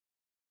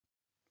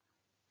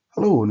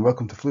Hello and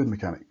welcome to Fluid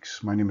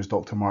Mechanics. My name is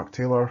Dr. Mark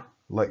Taylor,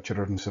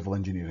 lecturer in civil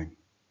engineering.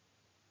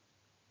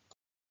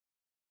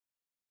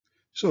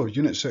 So,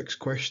 Unit 6,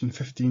 Question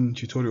 15,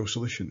 tutorial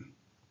solution.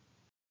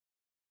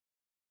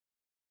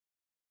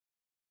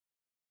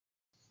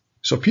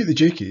 So Pete the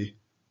Jakey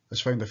has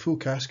found a full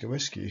cask of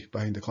whisky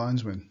behind the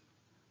Clansman,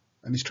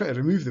 and he's trying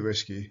to remove the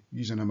whisky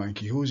using a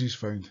manky hose he's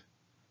found.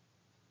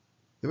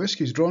 The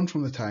whisky is drawn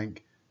from the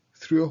tank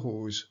through a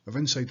hose of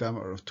inside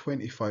diameter of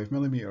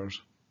 25mm.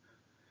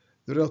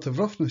 The relative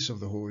roughness of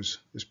the hose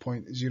is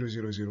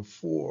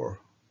 0.0004.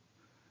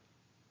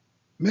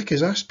 Mick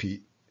has asked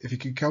Pete if he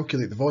could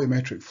calculate the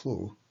volumetric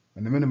flow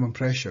and the minimum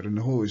pressure in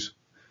the hose,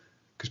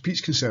 because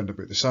Pete's concerned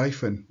about the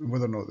siphon and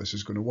whether or not this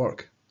is going to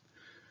work.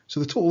 So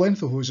the total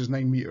length of the hose is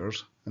 9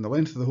 metres, and the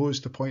length of the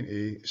hose to point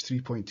A is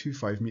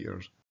 3.25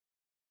 metres.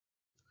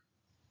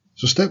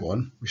 So step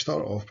 1, we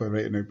start off by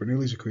writing out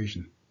Bernoulli's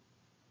equation.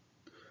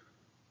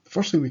 The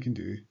first thing we can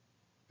do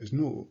is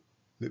note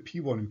that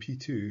P1 and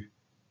P2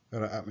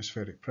 are at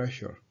atmospheric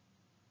pressure,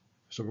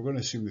 so we're going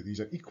to assume that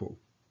these are equal.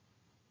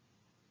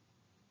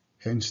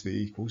 Hence they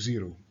equal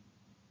 0.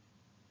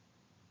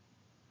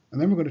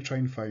 And then we're going to try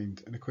and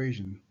find an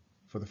equation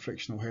for the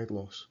frictional head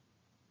loss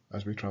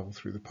as we travel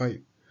through the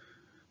pipe.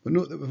 But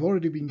note that we've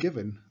already been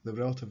given the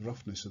relative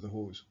roughness of the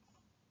hose.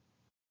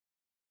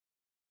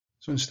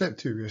 So in step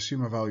 2 we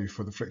assume a value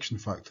for the friction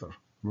factor.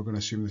 We're going to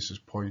assume this is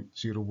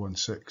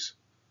 0.016.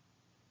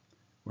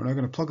 We're now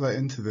going to plug that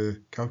into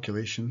the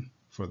calculation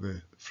for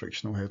the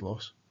frictional head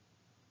loss,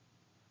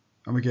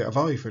 and we get a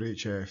value for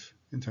HF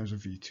in terms of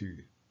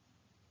V2.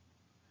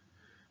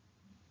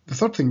 The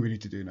third thing we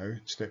need to do now,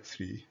 step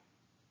 3,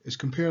 is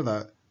compare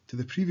that to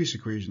the previous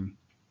equation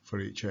for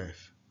HF,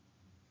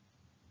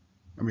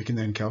 and we can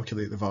then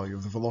calculate the value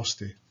of the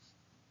velocity.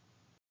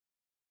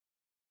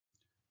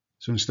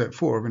 So in step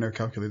 4 we now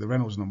calculate the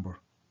Reynolds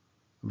number,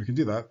 and we can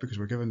do that because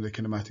we're given the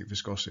kinematic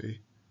viscosity,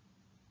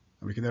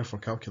 and we can therefore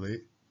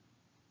calculate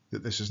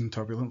that this is in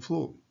turbulent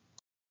flow.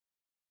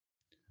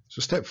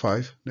 So step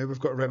 5, now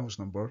we've got a Reynolds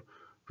number,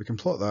 we can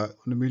plot that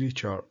on the Moody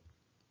chart.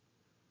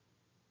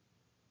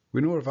 We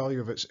know our value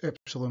of its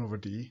epsilon over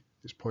d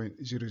is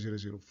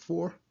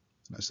 0.0004, and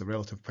that's the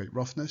relative pipe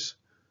roughness,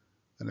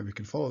 and then we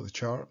can follow the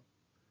chart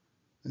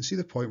and see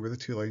the point where the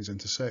two lines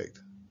intersect,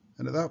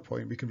 and at that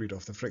point we can read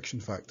off the friction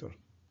factor.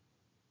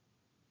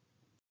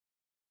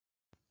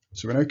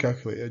 So we now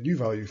calculate a new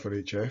value for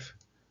HF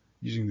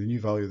using the new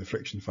value of the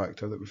friction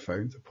factor that we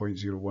found at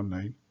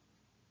 0.019.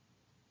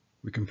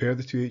 We compare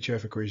the two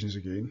HF equations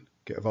again,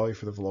 get a value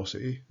for the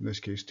velocity, in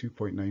this case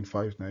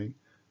 2.959.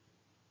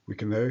 We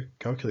can now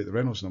calculate the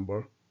Reynolds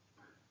number,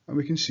 and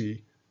we can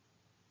see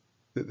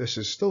that this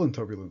is still in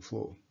turbulent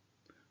flow.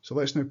 So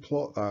let's now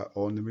plot that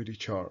on the Moody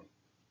chart.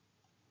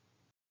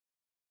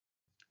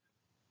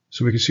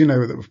 So we can see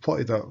now that we've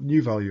plotted that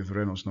new value of the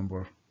Reynolds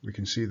number, we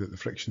can see that the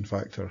friction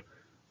factor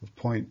of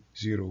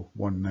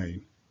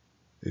 0.019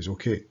 is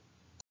okay.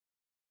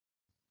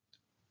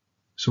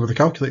 So with the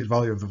calculated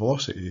value of the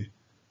velocity,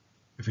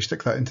 if we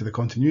stick that into the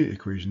continuity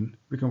equation,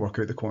 we can work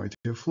out the quantity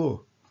of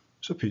flow.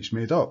 So Pete's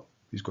made up.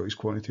 He's got his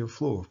quantity of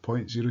flow of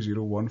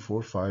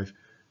 0.00145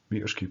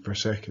 metres cubed per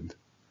second.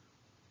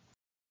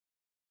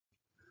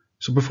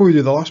 So before we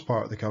do the last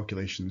part of the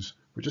calculations,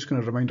 we're just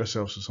going to remind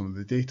ourselves of some of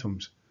the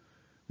datums.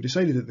 We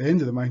decided at the end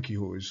of the manky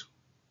hose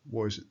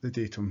was the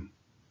datum,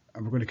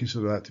 and we're going to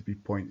consider that to be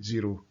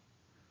 0.0.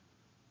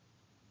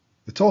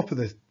 The top of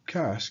the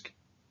cask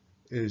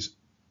is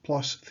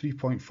plus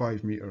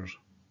 3.5 metres,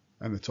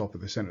 and the top of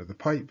the centre of the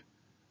pipe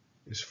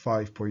is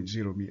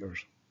 5.0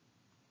 metres.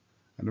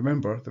 And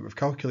remember that we've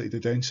calculated the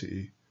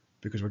density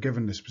because we're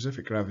given the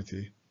specific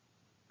gravity,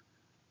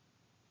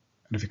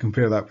 and if you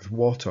compare that with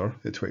water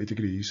at 20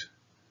 degrees,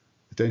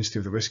 the density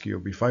of the whisky will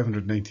be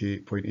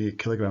 598.8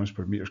 kilograms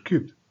per metre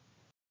cubed.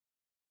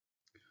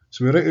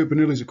 So we write out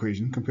Bernoulli's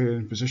equation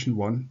comparing position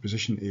 1,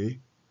 position A.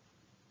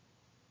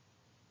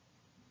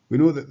 We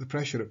know that the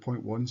pressure at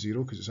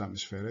 0.10 because it's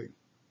atmospheric.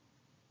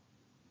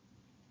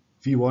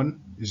 V1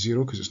 is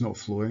 0 because it's not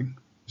flowing.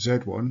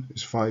 Z1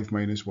 is 5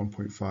 minus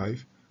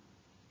 1.5.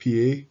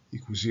 PA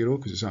equals 0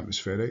 because it's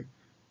atmospheric.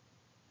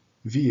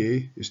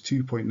 VA is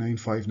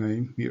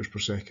 2.959 metres per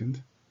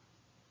second.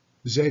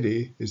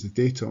 ZA is the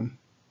datum.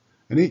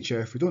 And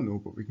HF we don't know,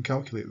 but we can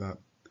calculate that.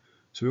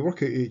 So we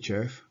work out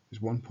HF is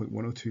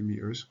 1.102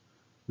 metres.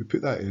 We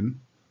put that in,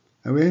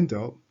 and we end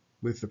up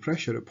with the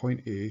pressure at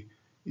point A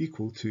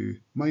equal to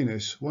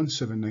minus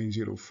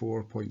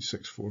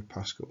 17904.64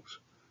 pascals.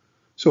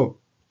 So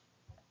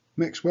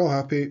Mick's well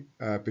happy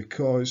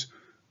because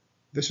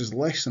this is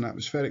less than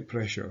atmospheric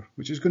pressure,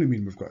 which is going to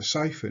mean we've got a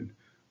siphon,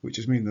 which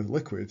is mean the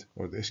liquid,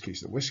 or in this case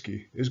the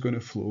whisky, is going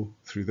to flow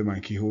through the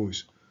manky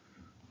hose.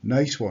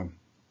 Nice one.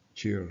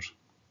 Cheers.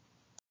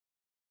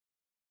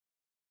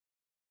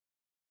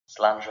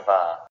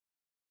 Slanjava.